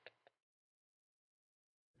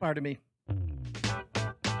Part of me.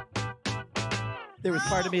 There was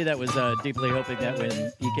part of me that was deeply hoping that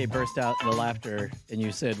when EK burst out in the laughter and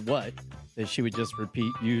you said, what? That she would just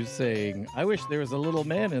repeat you saying, I wish there was a little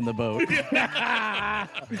man in the boat.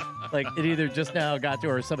 Like it either just now got to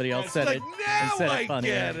her or somebody else said it. And said it funny.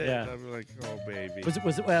 Get it. Yeah. I'm like, oh, baby.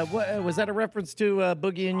 Was that a reference to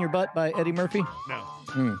Boogie in Your Butt by Eddie Murphy?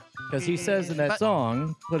 No. Because he says in that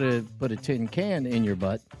song, put a tin can in your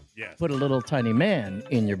butt. Yes. Put a little tiny man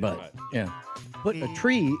in your butt. Yeah. Put a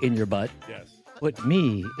tree in your butt. Yes. Put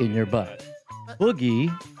me in your butt.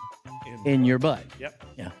 Boogie in your butt. Yep.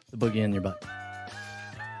 Yeah, the boogie in your butt.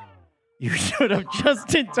 You showed up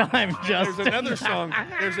just in time, Justin. There's another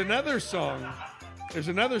song. There's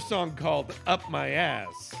another song called Up My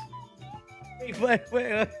Ass.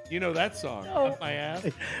 Wait. You know that song, Up My Ass?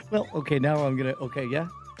 Well, okay, now I'm going to... Okay, yeah?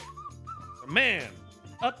 Man,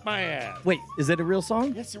 Up My Ass. Wait, is it a real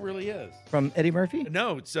song? Yes, it really is. From Eddie Murphy?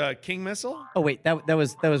 No, it's King Missile. Oh, wait, that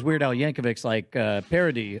was Weird Al Yankovic's,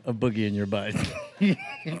 parody of Boogie in Your Butt.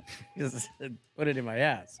 Put it in my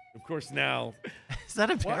ass. Of course, now... Is that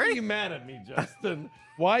a Why are parody? you mad at me, Justin?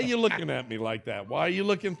 Why are you looking at me like that? Why are you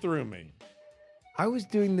looking through me? I was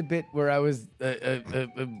doing the bit where I was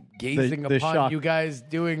gazing The upon shock. you guys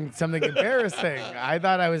doing something embarrassing. I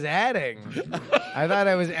thought I was adding. I thought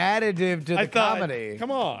I was additive to the comedy.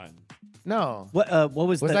 Come on. No. What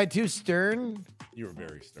was Was that? I too stern? You were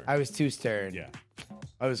very stern. I was too stern. Yeah.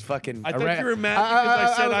 I was fucking. I thought you were mad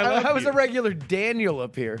because I said I love I was you. a regular Daniel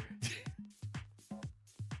up here.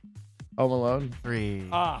 Home Alone. 3,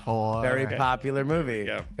 Ah, 4. Very popular movie.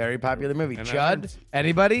 Yeah. Very popular movie. And I Chud.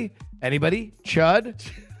 heard- Anybody? Chud.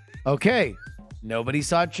 Okay. Nobody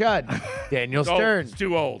saw Chud. Daniel Oh, Stern. it's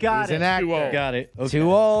too old. Got He's it. an actor. Too old. Got it. Okay.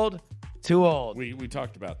 Too old. Too old. We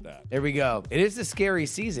talked about that. There we go. It is the scary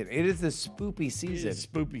season. It is the spoopy season. It's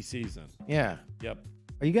spoopy season. Yeah. Yep.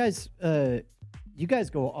 Are you guys... you guys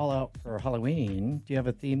go all out for Halloween. Do you have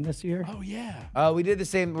a theme this year? Oh, yeah. We did the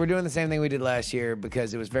same. We're doing the same thing we did last year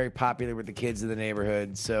because it was very popular with the kids in the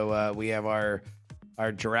neighborhood. So we have our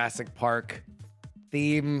Jurassic Park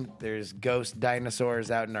theme. There's ghost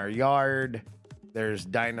dinosaurs out in our yard. There's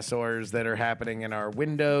dinosaurs that are happening in our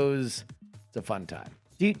windows. It's a fun time.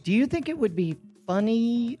 Do you think it would be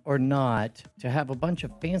funny or not to have a bunch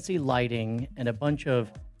of fancy lighting and a bunch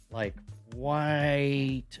of like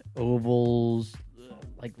white ovals,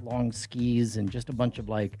 like long skis, and just a bunch of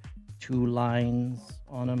like 2 lines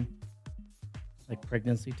on them, like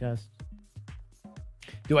pregnancy tests?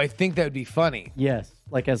 Do I think that would be funny? Yes,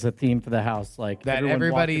 like as a theme for the house, like That everyone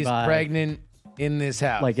everybody's walking by, pregnant in this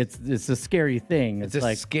house. Like it's a scary thing. It's a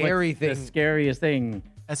like scary what's the thing. scariest thing.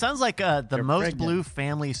 It sounds like the They're Most pregnant. Blue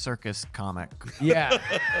Family Circus comic. Yeah.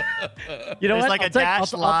 You know There's what? like I'll a take-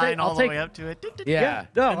 dash I'll line take- all I'll the take- way up to it. Yeah.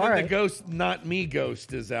 No, And all then right. the Ghost Not Me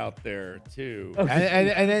Ghost is out there, too. Oh.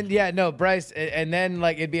 And then yeah, no, Bryce, and then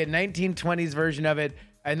like it'd be a 1920s version of it,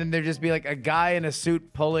 and then there'd just be like a guy in a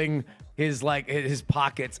suit pulling his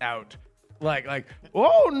pockets out, like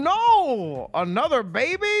oh no, another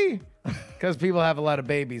baby, because people have a lot of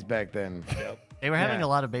babies back then. They were having Yeah. a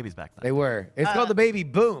lot of babies back then. They were. It's called the baby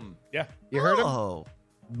boom. Yeah. You heard them? Oh.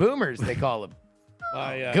 Boomers, they call them.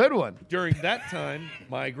 My, Good one. During that time,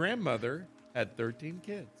 my grandmother had 13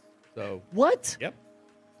 kids. So, What? yep.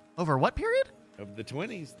 Over what period? Of the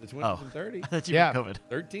 20s and Oh. 30s. I thought you Yeah. meant COVID.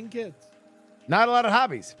 13 kids. Not a lot of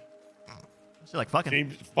hobbies. She's like,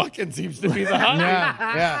 fucking. Seems to be the hobby.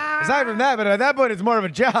 Yeah. Aside from that, but at that point, it's more of a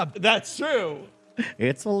job. That's true.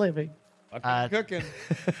 It's a living. Fucking cooking.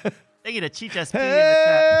 They get a Chichas P in the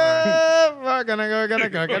chat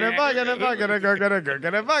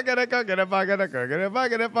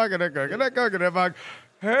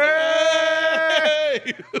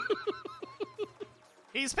Hey!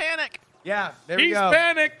 He's panic. Yeah, there we He's go.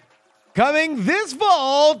 panic. Coming this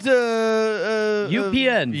fall to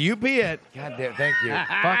UPN. UPN. God damn, thank you.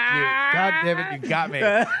 Fuck you. God damn it, you got me. You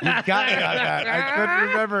got me on that.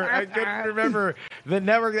 I couldn't remember the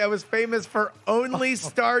network that was famous for only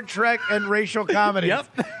Star Trek and racial comedy. Yep.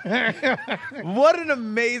 What an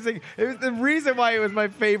amazing. It was the reason why it was my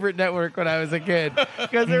favorite network when I was a kid.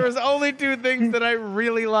 Because there was only 2 things that I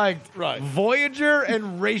really liked. Right. Voyager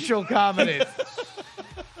and racial comedies.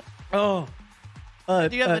 Oh. Do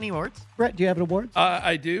you have any awards? Brett, do you have an award?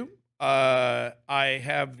 I do. I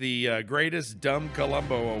have the greatest dumb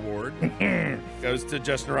Columbo award. Goes to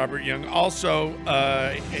Justin Robert Young. Also,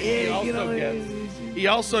 he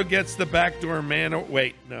also gets the Backdoor Man.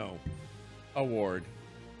 Award.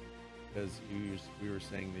 Because we were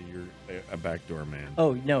saying that you're a backdoor man.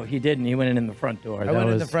 Oh, no, he didn't. He went in the front door. I went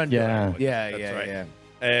in the front door. Yeah. Yeah, That's yeah, right. yeah.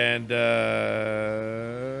 And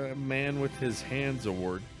a man with with his hands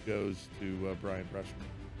award goes to Brian Rushman.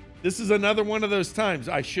 This is another one of those times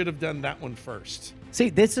I should have done that one first. See,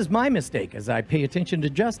 this is my mistake as I pay attention to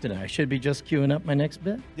Justin. I should be just queuing up my next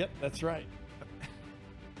bit. Yep, that's right.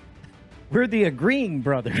 We're the agreeing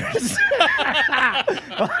brothers.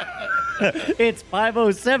 It's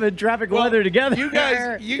 5:07 traffic weather together. You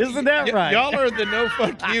guys, isn't that right? Y'all are the no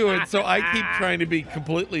fuck you, and so I keep trying to be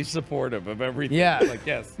completely supportive of everything. Yeah. Like,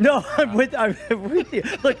 yes. No, I'm with you.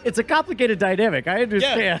 Look, it's a complicated dynamic. I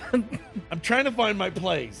understand. I'm trying to find my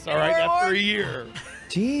place, all right, after a year.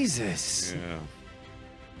 Jesus. Yeah.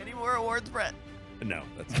 Any more awards, Brett? No,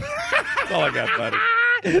 that's all I got, buddy.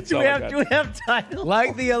 Do we have titles?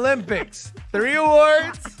 Like the Olympics, 3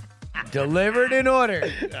 awards delivered in order.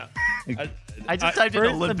 Yeah. I just typed in first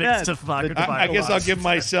the Olympics best. to fuck. I guess I'll give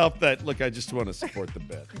myself that. Look, I just want to support the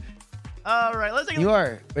bet. All right, let's take a You look.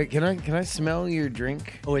 are. Wait, can I smell your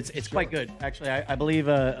drink? Oh, it's quite good. Actually, I believe.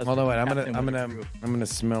 Hold on, wait. I'm captain would approve. gonna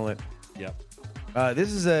smell it. Yep.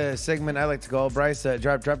 This is a segment I like to call Bryce.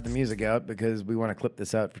 Drop the music out because we want to clip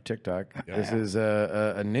this out for TikTok. Yeah. This is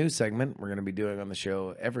a new segment we're gonna be doing on the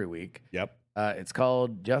show every week. Yep. It's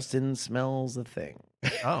called Justin Smells a Thing.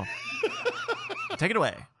 Oh. Take it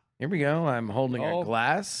away. Here we go. I'm holding a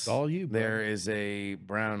glass. all you, bud. There is a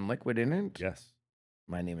brown liquid in it. Yes.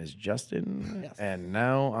 My name is Justin, Yes. and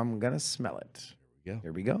now I'm gonna smell it. There we go.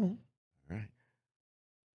 Here we go. All right.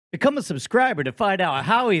 Become a subscriber to find out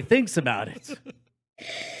how he thinks about it.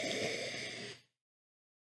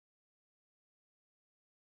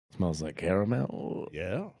 Smells like caramel.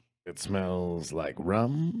 Yeah. It smells like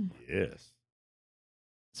rum. Yes.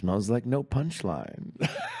 Smells like no punchline.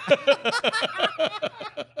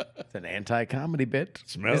 It's an anti-comedy bit.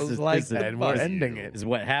 Smells like the and we're bus. ending it. Is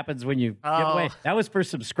what happens when you give Oh. away. That was for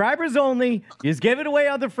subscribers only. You just give it away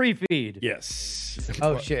on the free feed. Yes.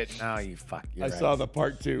 Oh shit! No, you fuck. You're I right. saw the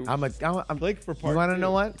part 2. I'm Click for part You want to 2.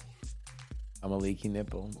 know what? I'm a leaky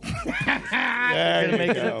nipple. There Gonna you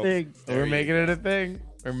make it a go. thing. We're making it a thing.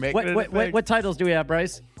 We're making it a thing. What titles do we have,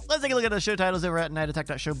 Bryce? Let's take a look at the show titles over at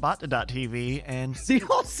nightattack.showbot.tv and See,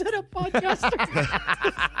 all set up podcaster.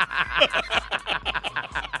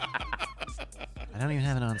 I don't even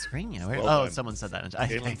have it on screen yet. Well Oh, done. someone said that.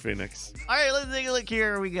 Caitlin Phoenix. All right, let's take a look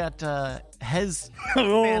here. We got Hez.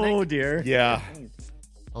 Oh Panic. dear. Yeah. A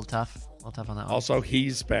little tough on that one. Also,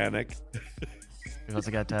 he's Panic. We've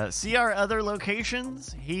also got see our other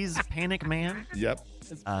locations. He's Panic Man. Yep.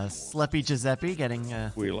 Sleppy Giuseppe getting.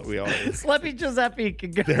 We all. Sleppy Giuseppe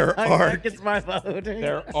can go. There are- That gets my vote.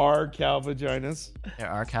 There are cow vaginas. There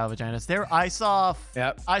are cow vaginas. There, I saw.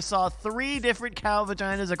 Yep. I saw 3 different cow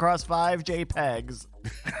vaginas across 5 JPEGs.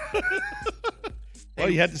 Well,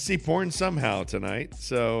 you had to see porn somehow tonight,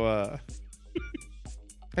 so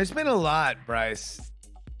There's been a lot, Bryce.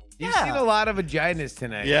 You've Yeah. seen a lot of vaginas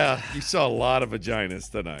tonight. yeah, you saw a lot of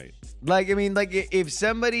vaginas tonight. Like, I mean, like if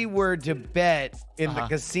somebody were to bet in the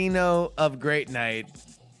casino of Great Night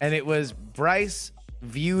and it was Bryce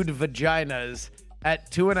viewed vaginas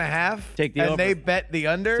at 2.5, Take the and over. they bet the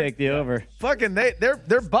under, Take the over. fucking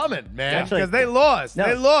they're bumming, man, Actually- because they lost. No.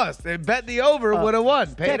 They lost. They bet the over, would have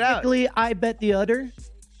won, paid out. Technically, I bet the udder.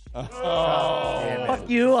 Oh, Fuck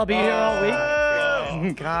you. I'll be here all week.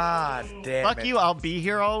 God damn Fuck it. you! I'll be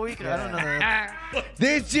here all week. I don't know. That.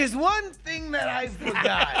 There's just one thing that I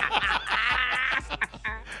forgot.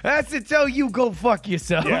 That's to tell you go fuck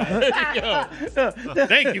yourself.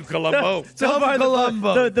 thank you, Columbo. Dumb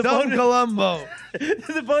Columbo. the Dumb bonus- Columbo.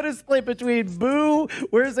 The vote is split between Boo,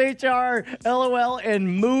 Where's HR, LOL,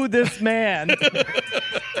 and Moo This Man.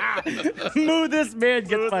 Moo This Man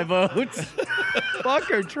gets my vote.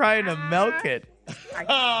 Fucker trying to milk it.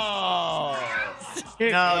 Oh, No,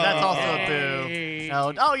 that's also a boo.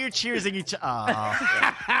 No. Oh, you're cheersing each. Oh.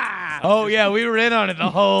 Oh, yeah, we were in on it the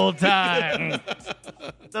whole time.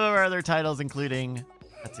 Some of our other titles, including,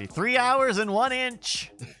 let's see, 3 hours and 1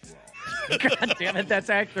 inch. God damn it, that's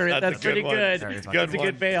accurate. That's a That's, pretty good one. good. Very fun. Good That's a one.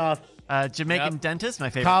 good payoff. Jamaican Dentist, my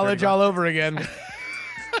favorite. College vertical. all over again.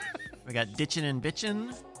 We got Ditchin' and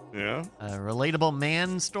Bitchin'. yeah. Relatable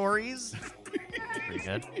man stories. Pretty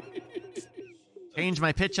good. Change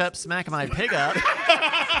my pitch up, smack my pig up.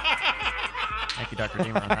 Thank you, Dr.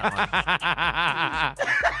 Deemer, on that one.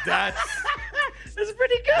 That's That's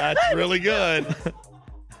pretty good. that's really good.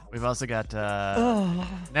 We've also got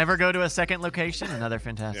Never Go to a Second Location, another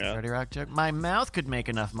fantastic Yeah. 30 Rock joke. My mouth could make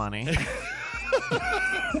enough money.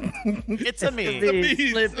 It's a me.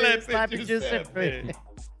 Slappy Giuseppe.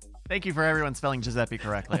 Thank you for everyone spelling Giuseppe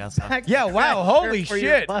correctly. Also. Yeah, wow, holy For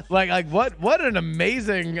your shit. butt. Like what an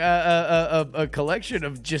amazing a collection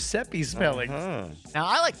of Giuseppe spellings. Huh. Now,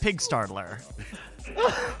 I like Pig Startler.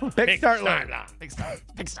 Pick start line. Big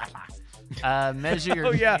start line. Measure your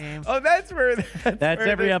Oh yeah. game. Oh, that's where. That's where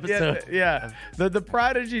every episode. Yeah. The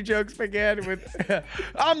Prodigy jokes began with,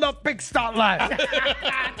 "I'm the big start line."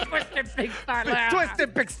 Twisted big start line.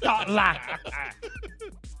 Twisted big start line.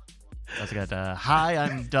 Also got hi,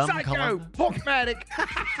 I'm dumb. Psycho. Bookmatic.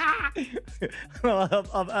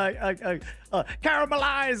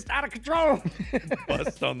 Caramelized, out of control.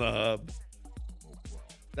 Bust on the hub.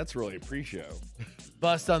 That's really a pre-show.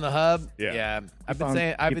 Bust on the hub. Yeah. I've been on-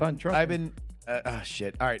 saying. keep on trucking. Oh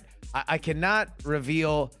shit. All right. I cannot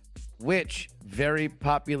reveal which very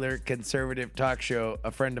popular conservative talk show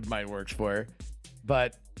a friend of mine works for,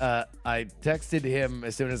 but I texted him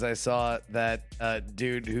as soon as I saw that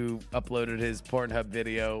dude who uploaded his Pornhub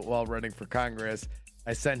video while running for Congress.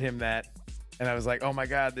 I sent him that, and I was like, "Oh my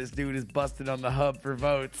god, this dude is busted on the hub for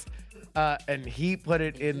votes." And he put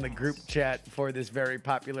it in the group chat for this very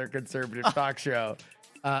popular conservative talk show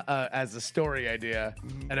as a story idea,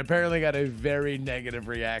 and apparently got a very negative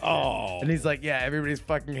reaction. Oh. And he's like, "Yeah, everybody's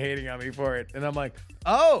fucking hating on me for it." And I'm like,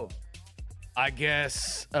 "Oh, I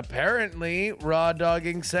guess apparently raw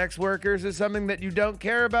dogging sex workers is something that you don't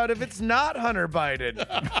care about if it's not Hunter Biden."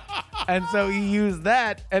 And so he used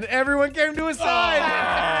that, and everyone came to his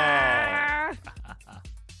side.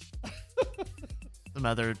 Some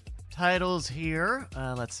other titles here.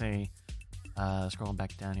 Let's see. Scrolling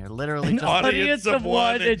back down here. Literally An just audience of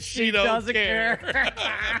one and she doesn't care.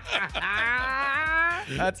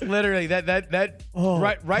 That's literally that. Oh,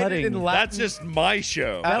 write it cutting. in Latin. That's just my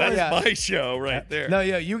show. That That's was- my show right there. No,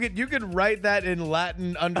 yeah, you could write that in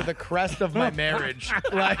Latin under the crest of my marriage.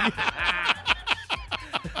 Like,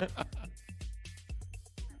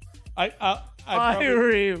 I probably,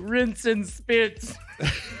 Irie, rinse and spit.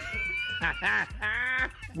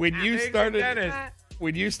 when you Thank you, started Dennis.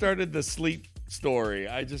 when you started the sleep story,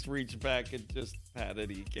 I just reached back and just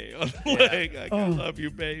patted EK on the leg. Like, I love you,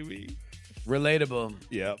 baby. relatable.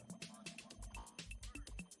 Yep.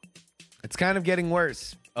 It's kind of getting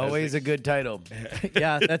worse. Always a good title.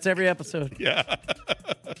 Yeah, that's every episode. Yeah.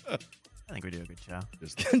 I think we do a good show.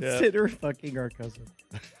 Just, Consider fucking our cousin.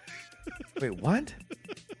 Wait, what?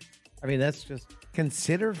 I mean, that's just.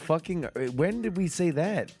 Consider fucking. When did we say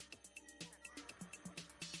that?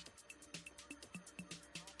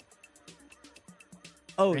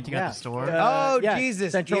 Oh, Renting out yeah. the store? Yeah,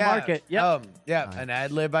 Jesus! Central yeah. Market. Yep. Yeah, an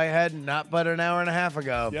ad lib I had not but an hour and a half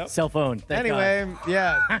ago. Yep. Cell phone. Thank Anyway,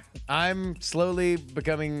 yeah, I'm slowly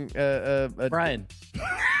becoming a Brian.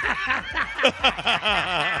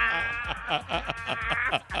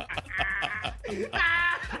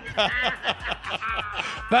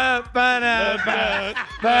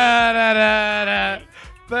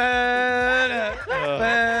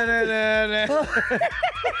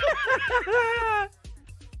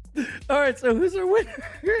 All right, so who's our winner?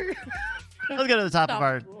 Let's go to the top of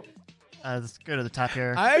our. Let's go to the top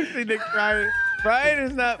here. I actually think Brian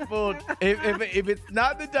is not fooled. If it's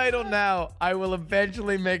not the title now, I will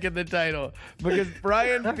eventually make it the title, because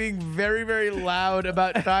Brian being very, very loud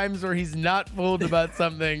about times where he's not fooled about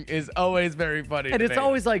something is always very funny. And to it's me.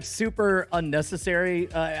 always like super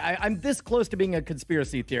unnecessary. I'm this close to being a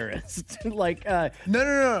conspiracy theorist. Like,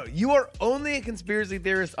 No. You are only a conspiracy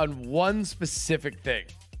theorist on one specific thing,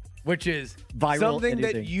 which is Viral something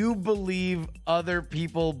that anything. you believe other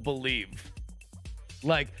people believe.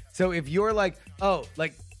 Like, so if you're like, oh,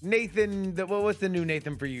 like Nathan, what's the new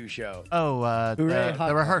Nathan For You show? Oh, Hooray,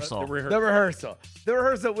 the rehearsal. The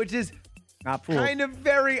rehearsal, which is not fooled. kind of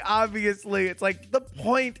very obviously, it's like the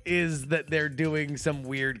point is that they're doing some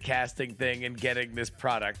weird casting thing and getting this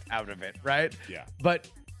product out of it, right? Yeah. But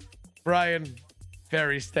Brian,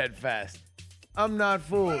 very steadfast. I'm not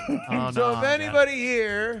fooled. Oh, So no, if anybody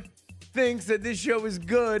here thinks that this show is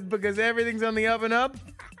good because everything's on the up and up,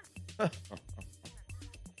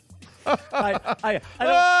 I don't.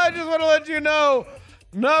 I just want to let you know,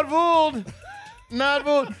 not fooled. Not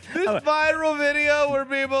fooled. This viral video where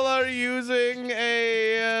people are using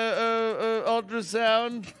a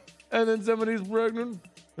ultrasound and then somebody's pregnant.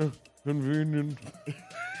 Convenient.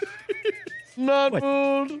 Not What?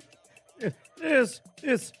 fooled. This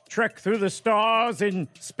trek through the stars in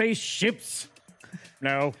spaceships.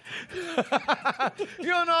 No.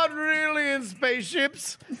 You're not really in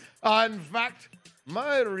spaceships. In fact,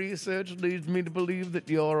 my research leads me to believe that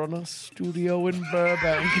you're on a studio in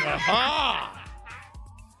Burbank.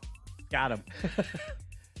 Got him.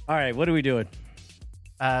 All right, what are we doing?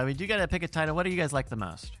 We do got to pick a title. What do you guys like the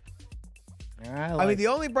most? I mean, the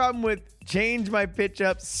only problem with change my pitch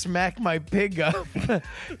up, smack my pig up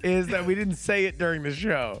is that we didn't say it during the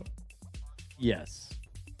show. Yes.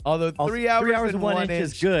 Although 3 hours, 3 hours and and 1 inch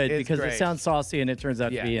is good because great. it sounds saucy and it turns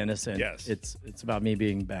out Yeah. to be innocent. Yes. It's about me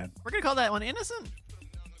being bad. We're going to call that one innocent.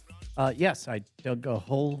 Yes, I dug a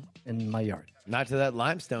hole in my yard. Not to that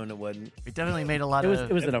limestone, it wasn't. We definitely made a lot It was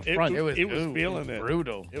of... it was an affront. It was ooh, feeling it.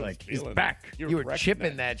 brutal. It was Like, he's feeling back. it. You were wrecking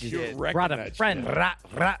chipping that You shit. were wrecking Brought a that friend. shit.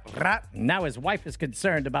 Rat. Now his wife is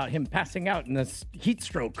concerned about him passing out in this heat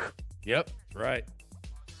stroke. Yep. Right.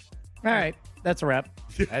 All right, that's a wrap.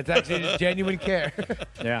 That's actually just genuine care.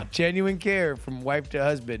 Yeah. Genuine care from wife to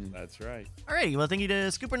husband. That's right. Alrighty, well, thank you to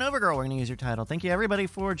Scooper Nova Girl. We're going to use your title. Thank you, everybody,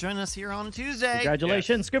 for joining us here on Tuesday.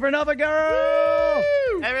 Congratulations, Scooper Nova Girl!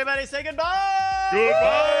 Everybody say goodbye!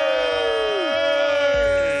 Goodbye.